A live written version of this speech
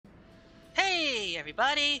Hey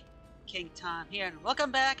everybody, King Tom here, and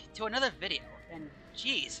welcome back to another video. And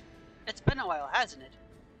geez, it's been a while, hasn't it?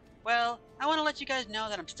 Well, I want to let you guys know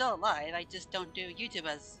that I'm still alive. I just don't do YouTube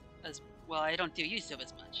as well. I don't do YouTube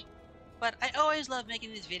as much, but I always love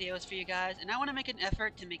making these videos for you guys, and I want to make an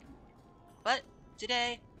effort to make more. But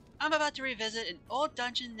today, I'm about to revisit an old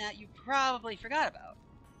dungeon that you probably forgot about.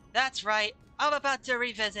 That's right, I'm about to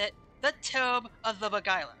revisit the Tomb of the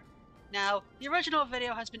Beguiler. Now, the original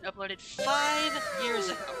video has been uploaded 5 years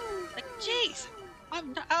ago. Like, jeez,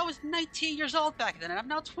 I was 19 years old back then, and I'm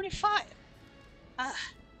now 25.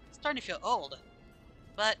 Starting to feel old.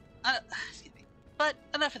 But, excuse me. But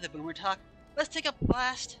enough of the boomer talk. Let's take a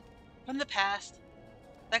blast from the past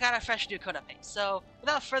that got a fresh new code update. So,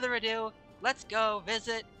 without further ado, let's go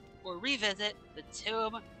visit or revisit the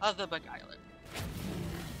Tomb of the Beguiler.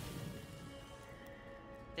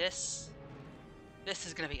 This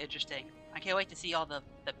is gonna be interesting. I can't wait to see all the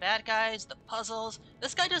bad guys, the puzzles.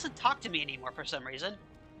 This guy doesn't talk to me anymore for some reason.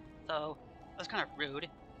 So, that's kind of rude.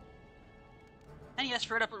 And yes,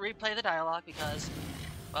 for it to replay the dialogue because,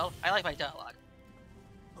 well, I like my dialogue.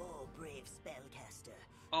 Oh, brave spellcaster.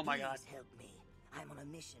 Oh my god. Please help me. I'm on a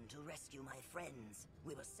mission to rescue my friends.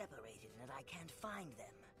 We were separated and I can't find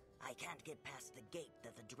them. I can't get past the gate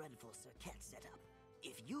that the dreadful Cirquette set up.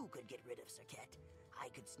 If you could get rid of Cirquette, I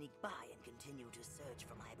could sneak by and continue to search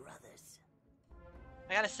for my brothers.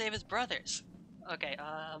 I gotta save his brothers. Okay,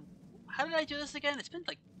 how did I do this again? It's been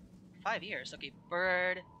like 5 years. Okay,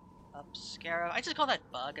 bird, scarab. I just call that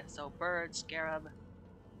bug. So bird, scarab.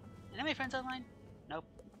 And how many friends online? Nope.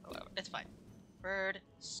 Whatever. It's fine. Bird,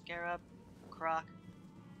 scarab, croc.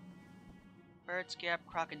 Bird, scarab,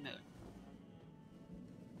 croc, and moon.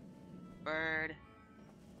 Bird.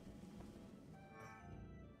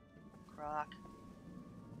 Croc.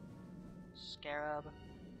 Scarab.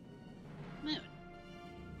 Moon.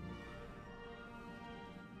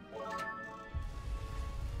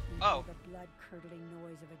 Oh. The blood-curdling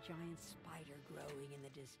noise of a giant spider growing in the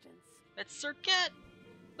distance. It's Cirquette!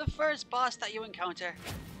 The first boss that you encounter.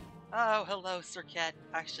 Oh, hello, Cirquette.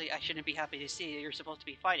 Actually, I shouldn't be happy to see you. You're supposed to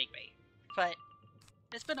be fighting me. But,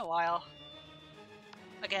 it's been a while.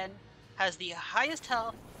 Again, has the highest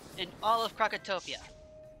health in all of Krokotopia.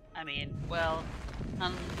 I mean, well,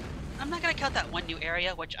 I'm not gonna count that one new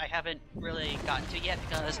area, which I haven't really gotten to yet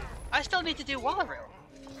because I still need to do Wallaroo.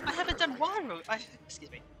 I haven't done Wallaroo.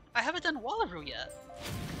 Excuse me. I haven't done Wallaroo yet.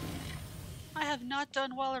 I have not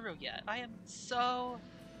done Wallaroo yet. I am so...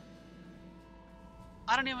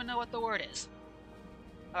 I don't even know what the word is.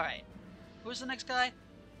 Alright. Who's the next guy?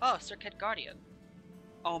 Oh, Cirquette Guardian.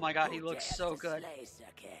 Oh my god, he looks so good. Slay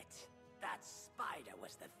Cirquette? That spider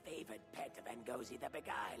was the favored pet of Ngozi the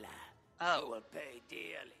Beguiler. Oh. You will pay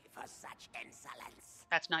dearly for such insolence.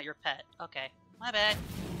 That's not your pet. Okay. My bad.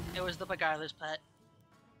 It was the Beguiler's pet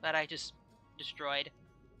that I just destroyed.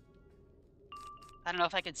 I don't know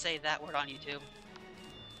if I could say that word on YouTube.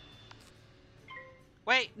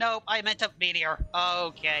 Wait, no, I meant a meteor.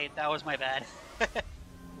 Okay, that was my bad.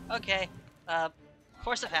 Okay,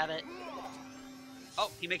 force of habit.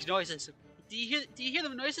 Oh, he makes noises. Do you hear the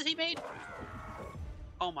noises he made?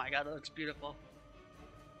 Oh my god, that looks beautiful.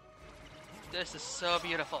 This is so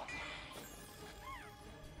beautiful.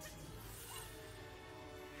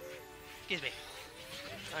 Excuse me.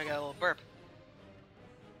 I got a little burp.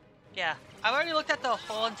 Yeah, I've already looked at the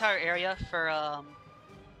whole entire area for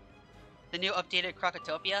the new updated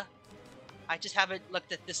Krokotopia. I just haven't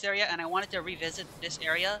looked at this area, and I wanted to revisit this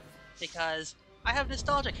area because I have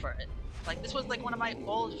nostalgic for it. Like, this was like one of my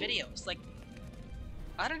old videos. Like,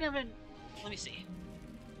 I don't even... Let me see.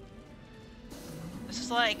 This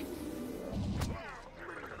is like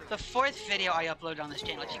the 4th video I uploaded on this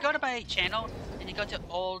channel. If you go to my channel and you go to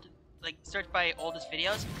old, like, search by oldest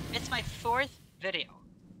videos, it's my 4th video.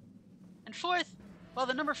 And 4th, well,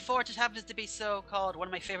 the number 4 just happens to be so-called one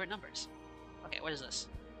of my favorite numbers. Okay, what is this?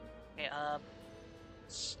 Okay,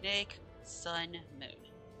 Snake, Sun, Moon.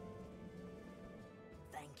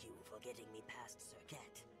 Thank you for getting me past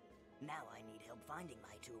Cirquette. Now I need help finding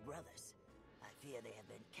my 2 brothers. I fear they have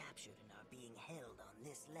been captured and are being held on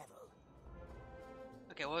this level.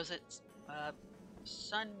 Okay, what was it?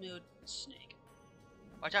 Sun, Moon, Snake.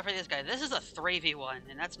 Watch out for this guy. This is a 3v1,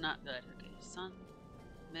 and that's not good. Okay, Sun,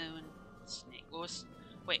 Moon, Snake. What was...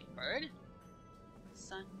 Wait, Bird?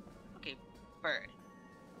 Sun... Okay, Bird.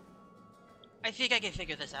 I think I can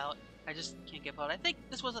figure this out. I just can't get out. I think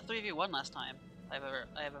this was a 3v1 last time I've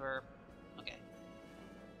ever... Okay.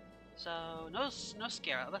 So, no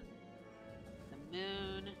Scarab. The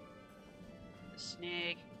Moon... The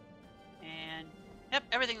Snake... And... Yep,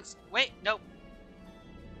 everything's... Wait, nope.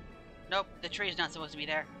 Nope, the tree is not supposed to be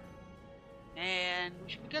there. And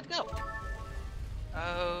we should be good to go.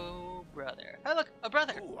 Oh, brother. Oh, look, a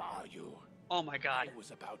brother. Who are you? Oh my god. I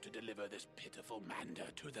was about to deliver this pitiful Mander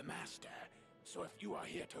to the master. So if you are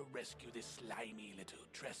here to rescue this slimy little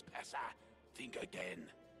trespasser, think again.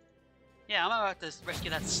 Yeah, I'm about to rescue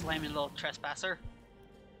that slimy little trespasser.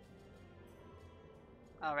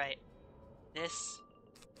 Alright. This...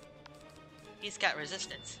 He's got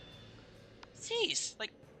resistance. Jeez,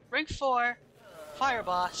 like, rank 4, fire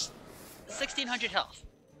boss, 1600 health.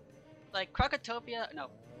 Like, Crocotopia,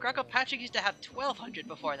 no, Crocopatrick used to have 1200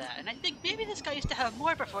 before that, and I think maybe this guy used to have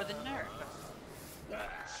more before the nerf.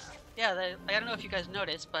 Yeah, I don't know if you guys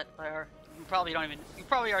noticed, but, or, you probably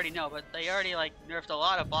already know, but they already, like, nerfed a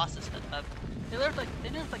lot of bosses. They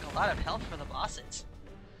nerfed a lot of health for the bosses.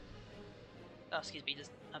 Oh, excuse me,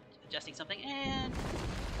 just adjusting something, and...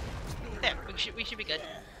 There, we should be good.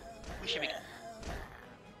 We should be good.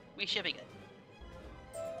 We should be good.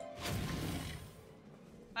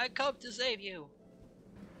 I come to save you!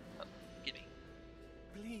 Oh, excuse me.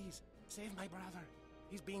 Please, save my brother.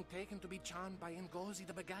 He's being taken to be charmed by Ngozi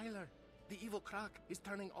the Beguiler. The evil croc is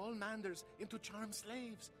turning all Manders into charmed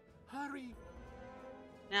slaves. Hurry!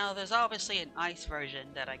 Now, there's obviously an ice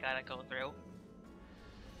version that I gotta go through.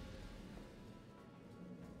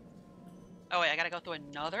 Oh wait, I gotta go through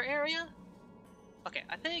another area? Okay,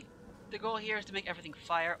 I think the goal here is to make everything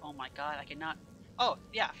fire. Oh my god, I cannot... Oh,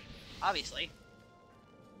 yeah, obviously.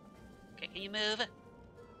 Okay, can you move?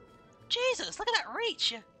 Jesus, look at that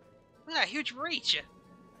reach! Look at that huge reach! If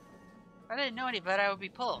I didn't know any better, I would be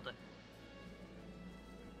pulled.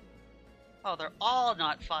 Oh, they're all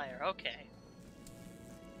not fire, okay.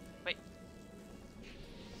 Wait.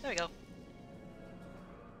 There we go.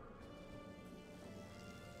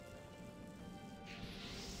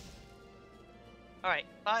 Alright,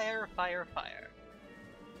 fire, fire, fire.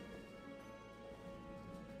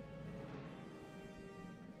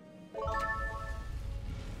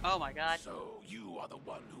 Oh my god. So, you are the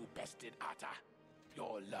one who bested Atta.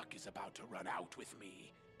 Your luck is about to run out with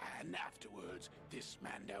me. And afterwards, this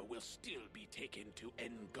Mander will still be taken to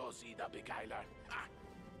Ngozi the Beguiler. Ha!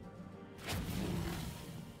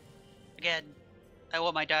 Again, I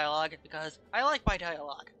want my dialogue because I like my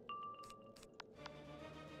dialogue.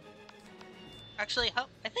 Actually,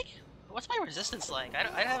 I think, what's my resistance like?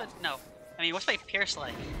 I haven't, no. I mean, what's my pierce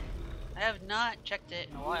like? I have not checked it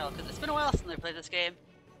in a while, because it's been a while since I played this game.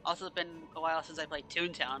 Also, it's been a while since I played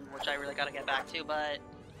Toontown, which I really gotta get back to, but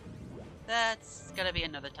that's gonna be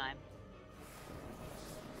another time.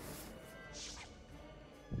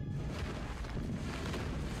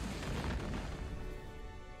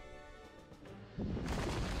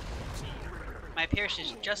 My pierce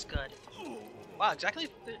is just good. Wow, exactly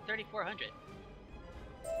 3,400.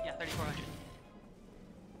 Yeah, 3,400.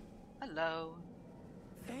 Hello.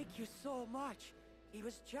 Thank you so much. He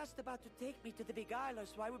was just about to take me to the Beguiler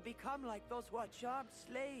so I would become like those who are charmed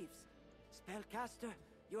slaves. Spellcaster,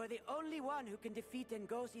 you are the only one who can defeat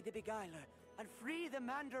Ngozi the Beguiler and free the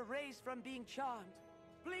Mander race from being charmed.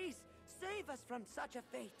 Please, save us from such a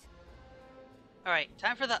fate. Alright,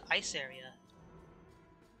 time for the ice area.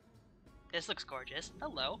 This looks gorgeous.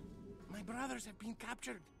 Hello. My brothers have been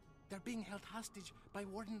captured. They're being held hostage by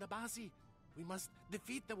Warden Nabasi. We must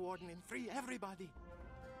defeat the Warden and free everybody.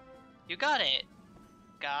 You got it,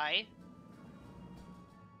 guy.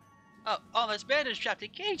 Oh, this man is trapped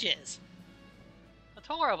in cages. That's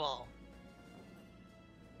horrible.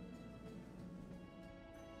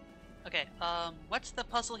 Okay, what's the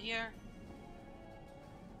puzzle here?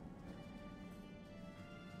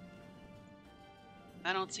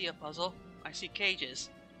 I don't see a puzzle. I see cages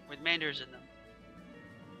with manders in them.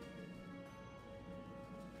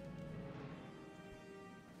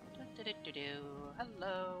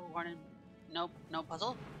 Hello, warning. Nope, no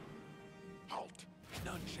puzzle. Halt!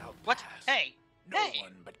 None shall What? pass. Hey! No Hey!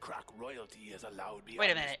 one but Croc royalty is allowed beyond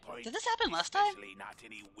Wait a this minute. point. Did this happen last time? Especially not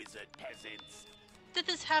any wizard peasants. Did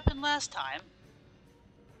this happen last time?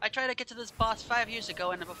 I tried to get to this boss 5 years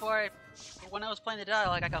ago, and when I was playing the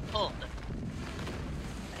dialogue, I got pulled.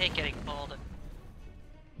 I hate getting pulled.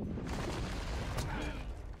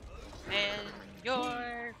 And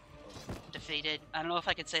you're defeated. I don't know if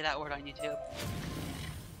I can say that word on YouTube.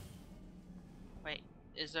 Wait,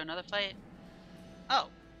 is there another fight? Oh.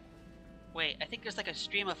 Wait, I think there's like a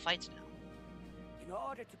stream of fights now. In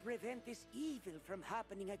order to prevent this evil from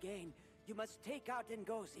happening again, you must take out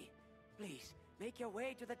Ngozi. Please, make your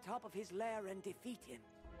way to the top of his lair and defeat him.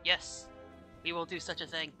 Yes, we will do such a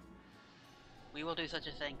thing. We will do such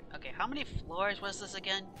a thing. Okay, how many floors was this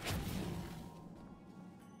again?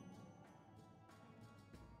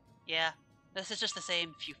 Yeah, this is just the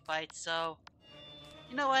same few fights, so...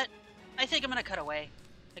 You know what? I think I'm gonna cut away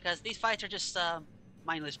because these fights are just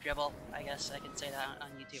mindless dribble. I guess I can say that on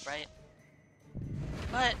YouTube, right?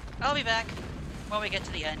 But I'll be back when we get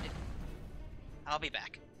to the end. I'll be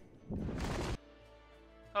back.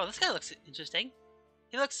 Oh, this guy looks interesting.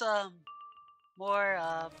 He looks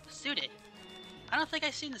more suited. I don't think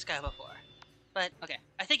I've seen this guy before. But okay,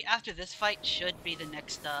 I think after this fight should be the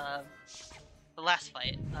next the last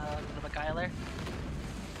fight, the Beguiler.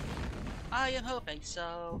 I am hoping,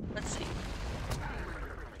 so let's see.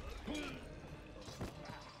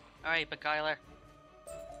 Alright, Beguiler.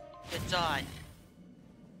 It's on.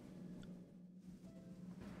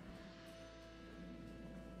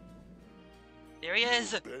 There he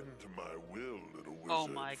is! Bend to my will, little wizard, Oh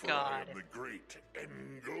my for god. I am the great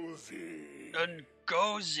Ngozi.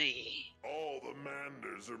 Ngozi! All the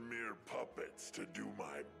Manders are mere puppets to do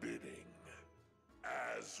my bidding.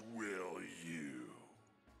 As will you.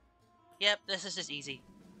 Yep, this is just easy.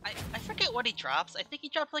 I forget what he drops. I think he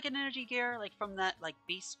dropped like an energy gear, like from that like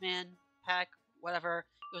Beastman pack, whatever.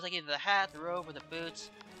 It was like either the hat, the robe, or the boots.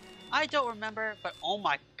 I don't remember, but oh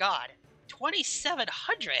my god.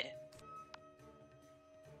 2,700!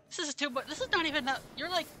 This is too much. This is not even that. You're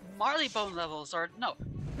like Marleybone levels, or no.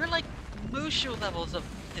 You're like Mushu levels of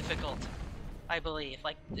difficult, I believe.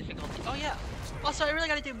 Like difficulty. Oh yeah. Also, I really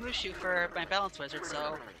gotta do Mushu for my Balance Wizard,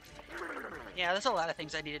 so. Yeah, there's a lot of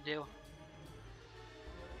things I need to do.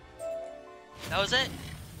 That was it.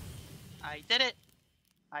 I did it.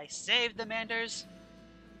 I saved the Manders.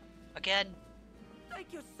 Again.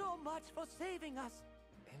 Thank you so much for saving us.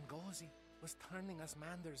 Ngozi was turning us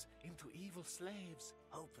Manders into evil slaves.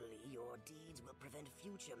 Hopefully, your deeds will prevent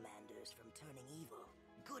future Manders from turning evil.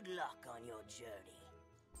 Good luck on your journey.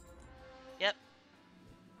 Yep.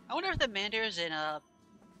 I wonder if the Manders in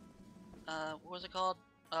what was it called?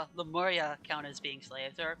 Lemuria count as being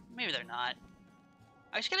slaves, or maybe they're not.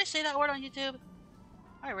 I was gonna say that word on YouTube.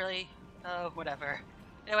 I really, whatever.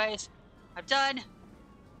 Anyways, I'm done.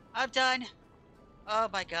 I'm done. Oh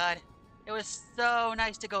my god. It was so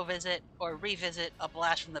nice to go visit, or revisit, a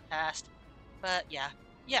blast from the past. But yeah.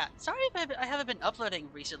 Yeah, sorry if I haven't been uploading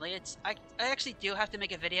recently. I actually do have to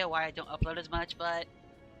make a video why I don't upload as much, but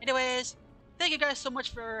anyways, thank you guys so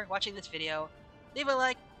much for watching this video. Leave a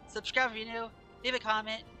like, subscribe if you're new, leave a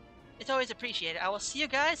comment. It's always appreciated. I will see you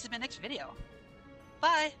guys in my next video.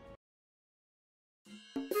 Bye!